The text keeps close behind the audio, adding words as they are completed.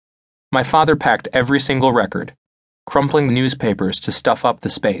My father packed every single record, crumpling the newspapers to stuff up the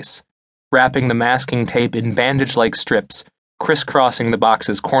space, wrapping the masking tape in bandage-like strips, crisscrossing the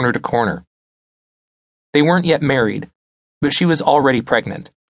boxes corner to corner. They weren't yet married, but she was already pregnant,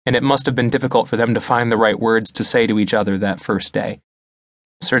 and it must have been difficult for them to find the right words to say to each other that first day.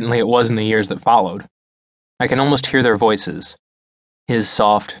 Certainly it was in the years that followed. I can almost hear their voices. His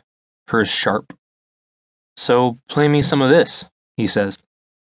soft, hers sharp. "So play me some of this," he says.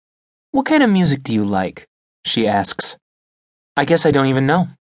 "What kind of music do you like?" she asks. "I guess I don't even know."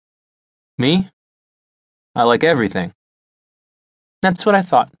 "Me? I like everything." "That's what I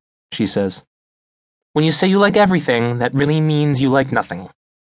thought," she says. "When you say you like everything, that really means you like nothing."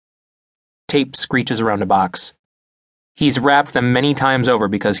 Tape screeches around a box. He's wrapped them many times over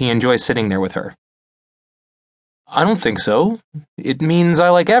because he enjoys sitting there with her. "I don't think so. It means I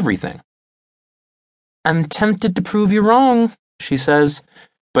like everything." "I'm tempted to prove you wrong," she says,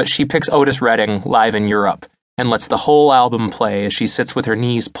 but she picks Otis Redding, Live in Europe, and lets the whole album play as she sits with her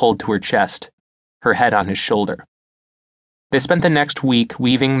knees pulled to her chest, her head on his shoulder. They spent the next week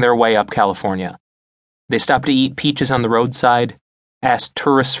weaving their way up California. They stopped to eat peaches on the roadside, asked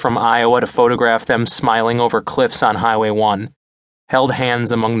tourists from Iowa to photograph them smiling over cliffs on Highway 1, held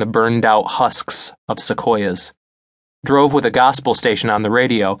hands among the burned-out husks of sequoias, drove with a gospel station on the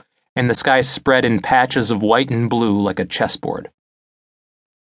radio, and the sky spread in patches of white and blue like a chessboard.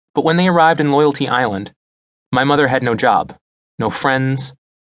 But when they arrived in Loyalty Island, my mother had no job, no friends,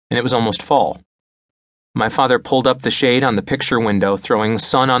 and it was almost fall. My father pulled up the shade on the picture window, throwing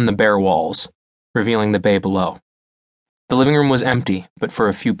sun on the bare walls, revealing the bay below. The living room was empty, but for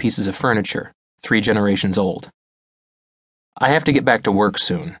a few pieces of furniture, 3 generations old. "I have to get back to work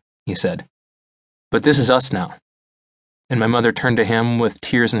soon," he said. "But this is us now." And my mother turned to him with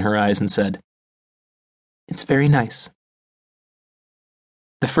tears in her eyes and said, "It's very nice."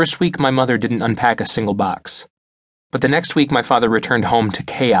 The first week my mother didn't unpack a single box. But the next week my father returned home to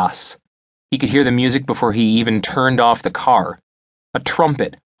chaos. He could hear the music before he even turned off the car. A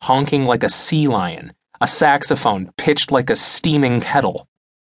trumpet honking like a sea lion, a saxophone pitched like a steaming kettle,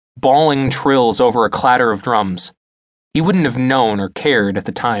 bawling trills over a clatter of drums. He wouldn't have known or cared at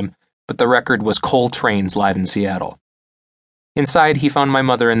the time, but the record was Coltrane's Live in Seattle. Inside, he found my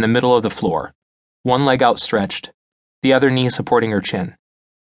mother in the middle of the floor, one leg outstretched, the other knee supporting her chin.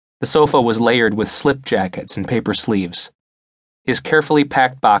 The sofa was layered with slip jackets and paper sleeves. His carefully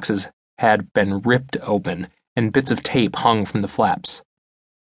packed boxes had been ripped open, and bits of tape hung from the flaps.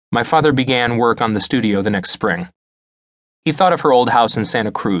 My father began work on the studio the next spring. He thought of her old house in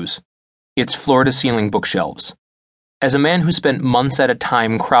Santa Cruz, its floor-to-ceiling bookshelves. As a man who spent months at a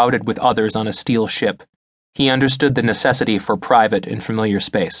time crowded with others on a steel ship, he understood the necessity for private and familiar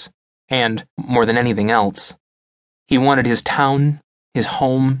space, and, more than anything else, he wanted his town, his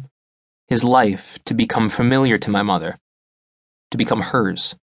home, his life to become familiar to my mother, to become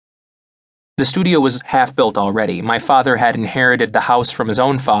hers. The studio was half built already. My father had inherited the house from his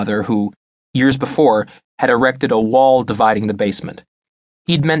own father, who, years before, had erected a wall dividing the basement.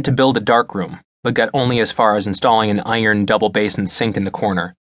 He'd meant to build a darkroom, but got only as far as installing an iron double-basin sink in the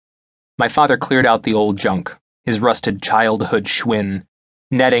corner. My father cleared out the old junk, his rusted childhood Schwinn,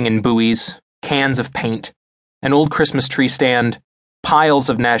 netting and buoys, cans of paint, an old Christmas tree stand, piles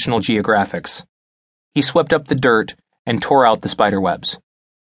of National Geographics. He swept up the dirt and tore out the spider webs.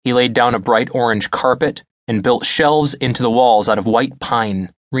 He laid down a bright orange carpet and built shelves into the walls out of white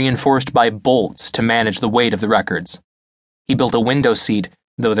pine, reinforced by bolts to manage the weight of the records. He built a window seat,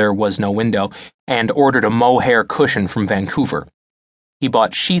 though there was no window, and ordered a mohair cushion from Vancouver. He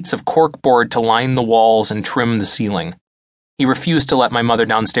bought sheets of corkboard to line the walls and trim the ceiling. He refused to let my mother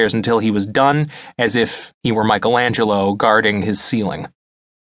downstairs until he was done, as if he were Michelangelo guarding his ceiling.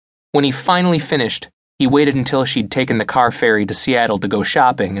 When he finally finished, he waited until she'd taken the car ferry to Seattle to go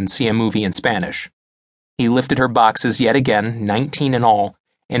shopping and see a movie in Spanish. He lifted her boxes yet again, 19 in all,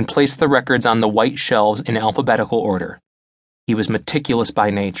 and placed the records on the white shelves in alphabetical order. He was meticulous by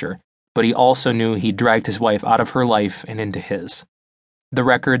nature, but he also knew he'd dragged his wife out of her life and into his. The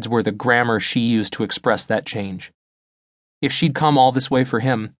records were the grammar she used to express that change. If she'd come all this way for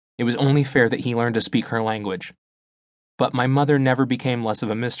him, it was only fair that he learn to speak her language. But my mother never became less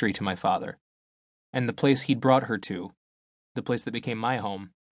of a mystery to my father, and the place he'd brought her to, the place that became my home,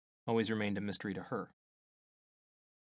 always remained a mystery to her.